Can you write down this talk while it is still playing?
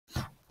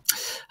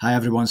Hi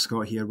everyone,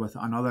 Scott here with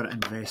another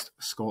Invest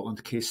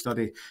Scotland case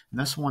study. And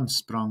this one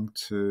sprung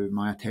to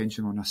my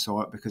attention when I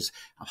saw it because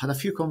I've had a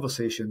few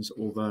conversations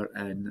over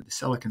in the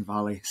Silicon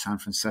Valley, San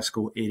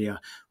Francisco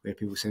area where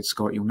people said,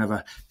 Scott, you'll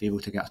never be able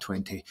to get a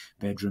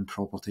 20-bedroom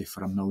property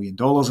for $1 million.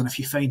 And if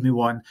you find me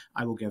one,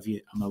 I will give you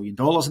 $1 million.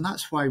 And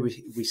that's why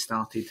we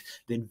started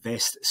the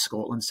Invest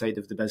Scotland side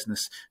of the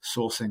business,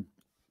 sourcing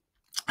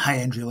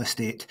high-end real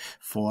estate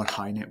for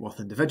high net worth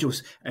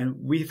individuals. And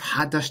we've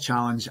had this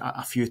challenge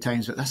a few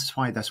times, but this is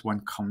why this one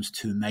comes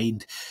to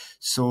mind.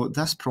 So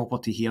this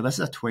property here, this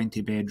is a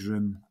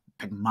 20-bedroom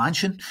big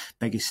mansion,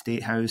 big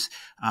estate house,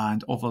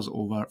 and offers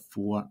over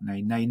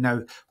 $499.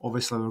 Now,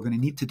 obviously, we're going to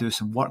need to do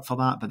some work for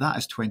that, but that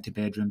is 20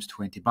 bedrooms,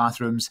 20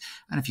 bathrooms.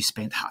 And if you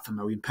spent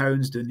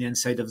 £500,000 doing the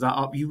inside of that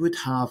up, you would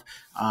have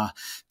a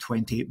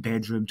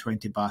 20-bedroom,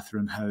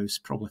 20-bathroom house,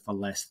 probably for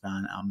less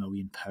than £1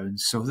 million.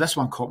 So this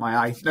one caught my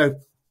eye. Now,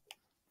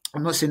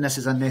 I'm not saying this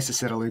is a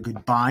necessarily a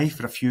good buy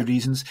for a few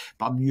reasons,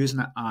 but I'm using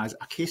it as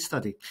a case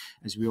study,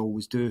 as we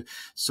always do.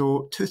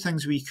 So two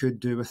things we could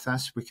do with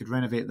this. We could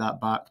renovate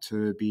that back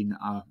to being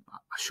a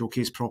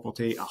showcase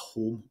property, a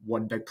home,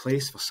 one big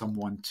place for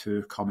someone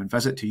to come and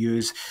visit, to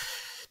use,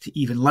 to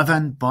even live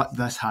in. But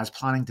this has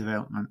planning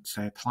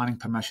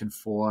permission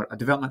for a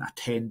development of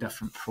 10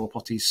 different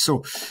properties.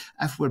 So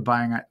if we're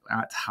buying it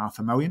at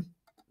 $500,000,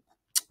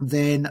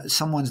 then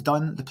someone's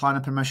done the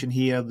planning permission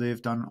here.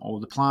 They've done all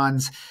the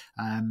plans.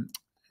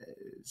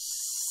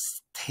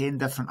 10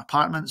 different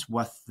apartments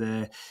with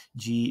the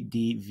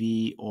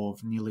GDV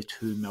of nearly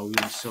 $2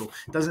 million. So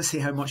it doesn't say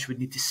how much we'd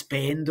need to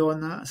spend on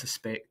that. I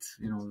suspect,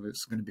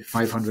 it's going to be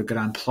 500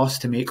 grand plus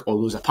to make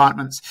all those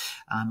apartments.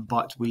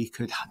 But we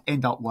could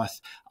end up with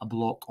a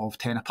block of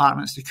 10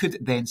 apartments. They could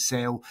then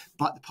sell,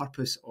 but the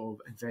purpose of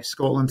Invest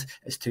Scotland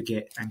is to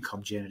get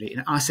income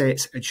generating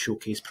assets and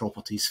showcase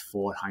properties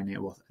for high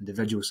net worth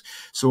individuals.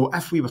 So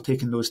if we were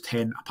taking those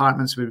 10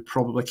 apartments, we would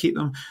probably keep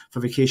them for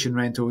vacation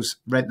rentals,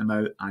 rent them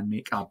out, and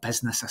make a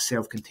business, a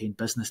self-contained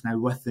business. Now,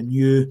 with the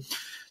new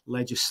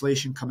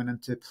legislation coming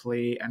into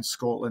play in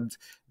Scotland,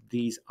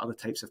 these are the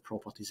types of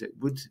properties that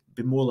would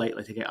be more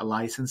likely to get a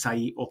licence,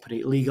 i.e.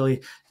 operate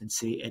legally, than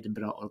say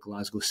Edinburgh or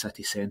Glasgow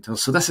city centre.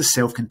 So this is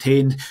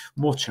self-contained,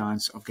 more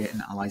chance of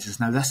getting a licence.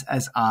 Now, this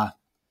is a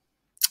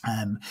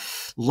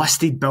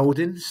listed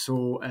building.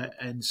 So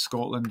in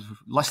Scotland,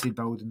 listed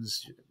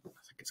buildings,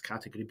 it's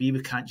category B.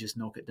 We can't just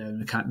knock it down.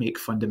 We can't make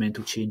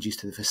fundamental changes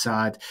to the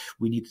facade.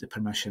 We need the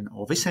permission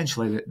of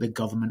essentially the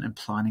government and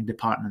planning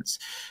departments.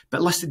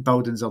 But listed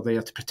buildings are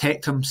there to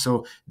protect them.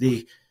 So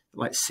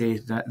let's say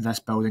that this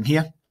building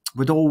here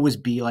would always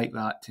be like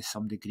that to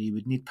some degree.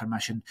 We'd need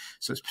permission.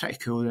 So it's pretty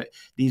cool that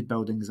these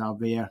buildings are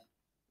there.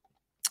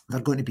 They're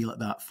going to be like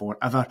that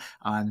forever,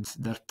 and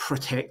they're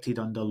protected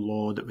under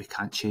law that we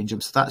can't change them.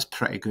 So that's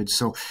pretty good.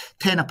 So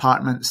 10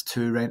 apartments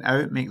to rent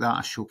out, make that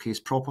a showcase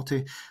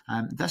property.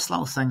 This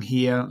little thing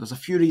here, there's a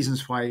few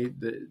reasons why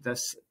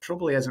this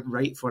probably isn't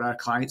right for our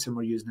clients and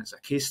we're using it as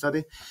a case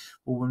study.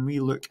 Well, when we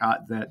look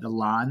at the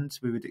land,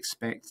 we would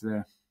expect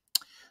the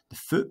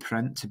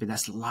footprint to be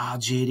this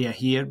large area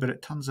here, but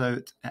it turns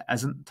out it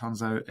isn't. It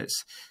turns out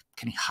it's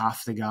kind of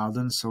half the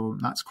garden, so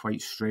that's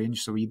quite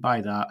strange. So we buy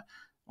that.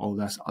 All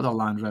this other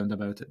land round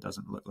about it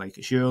doesn't look like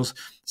it's yours.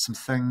 Some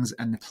things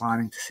in the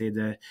planning to say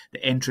the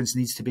entrance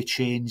needs to be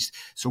changed.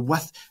 So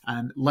with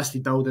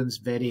listed buildings,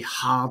 very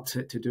hard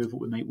to do what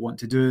we might want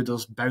to do.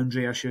 There's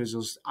boundary issues,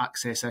 there's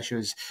access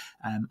issues,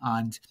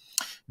 and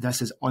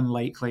this is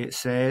unlikely, it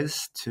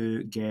says,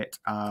 to get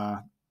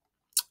a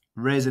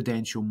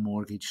residential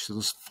mortgage. So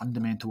there's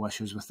fundamental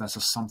issues with this.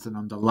 There's something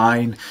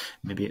underlying.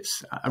 Maybe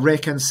it's a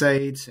wreck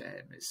inside.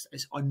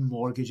 It's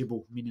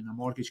unmortgageable, meaning a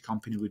mortgage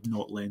company would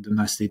not lend on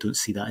this. They don't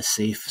see that as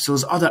safe. So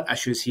there's other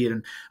issues here,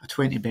 and a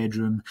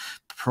 20-bedroom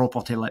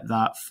property like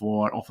that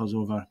for offers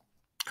over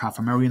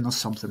 $500,000. There's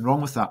something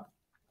wrong with that.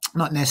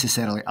 Not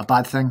necessarily a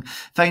bad thing.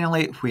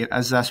 Finally, where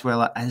is this?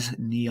 Well, it is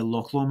near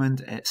Loch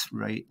Lomond. It's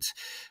right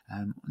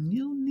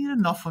near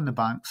enough on the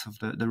banks of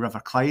the River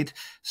Clyde.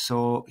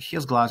 So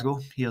here's Glasgow,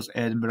 here's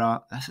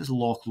Edinburgh. This is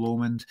Loch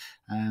Lomond.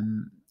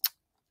 Kind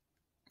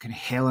of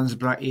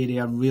Helensburgh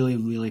area, really,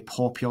 really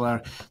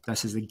popular.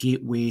 This is the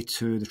gateway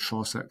to the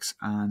Trossachs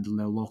and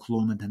the Loch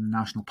Lomond in the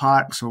National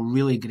Park. So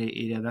really great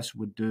area. This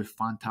would do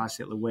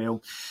fantastically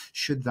well.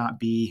 Should that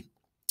be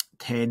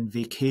 10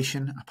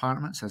 vacation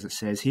apartments, as it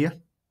says here,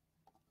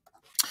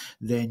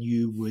 then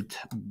they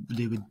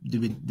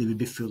would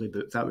be fully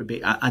booked. That would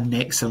be an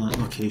excellent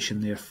location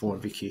there for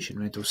vacation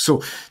rentals.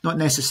 So not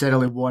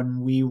necessarily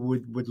one we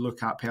would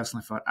look at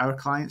personally for our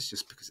clients,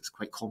 just because it's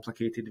quite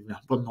complicated.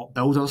 We're not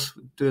builders,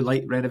 we do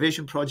light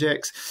renovation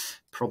projects.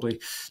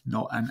 Probably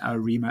not in our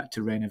remit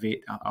to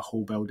renovate a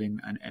whole building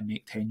and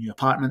make 10 new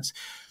apartments.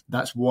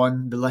 That's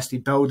one. The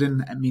listed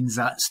building, it means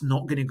that's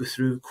not going to go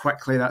through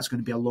quickly. That's going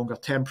to be a longer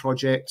term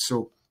project.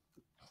 So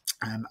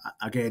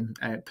Again,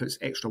 it puts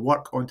extra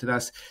work onto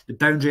this. The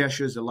boundary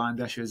issues, the land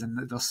issues,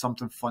 and there's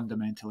something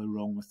fundamentally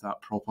wrong with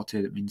that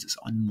property that means it's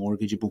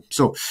unmortgageable.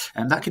 So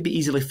that could be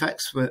easily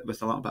fixed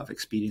with a little bit of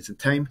experience and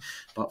time.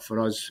 But for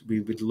us, we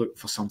would look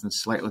for something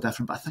slightly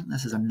different. But I think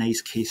this is a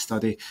nice case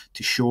study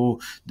to show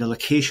the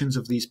locations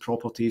of these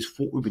properties,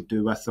 what we would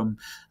do with them,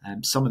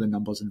 some of the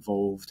numbers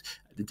involved,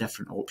 the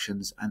different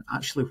options, and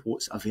actually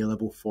what's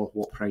available for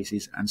what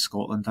prices in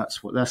Scotland.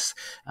 That's what this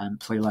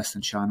playlist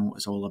and channel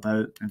is all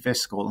about.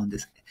 Invest Scotland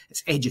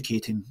it's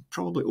educating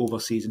probably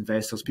overseas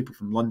investors, people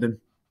from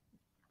London,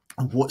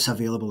 and what's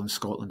available in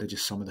Scotland are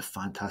just some of the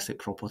fantastic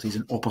properties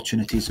and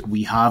opportunities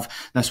we have.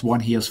 This one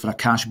here is for a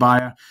cash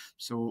buyer.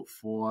 So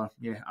for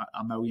 $1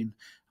 million,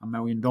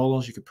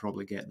 you could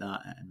probably get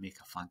that and make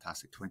a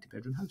fantastic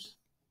 20-bedroom house.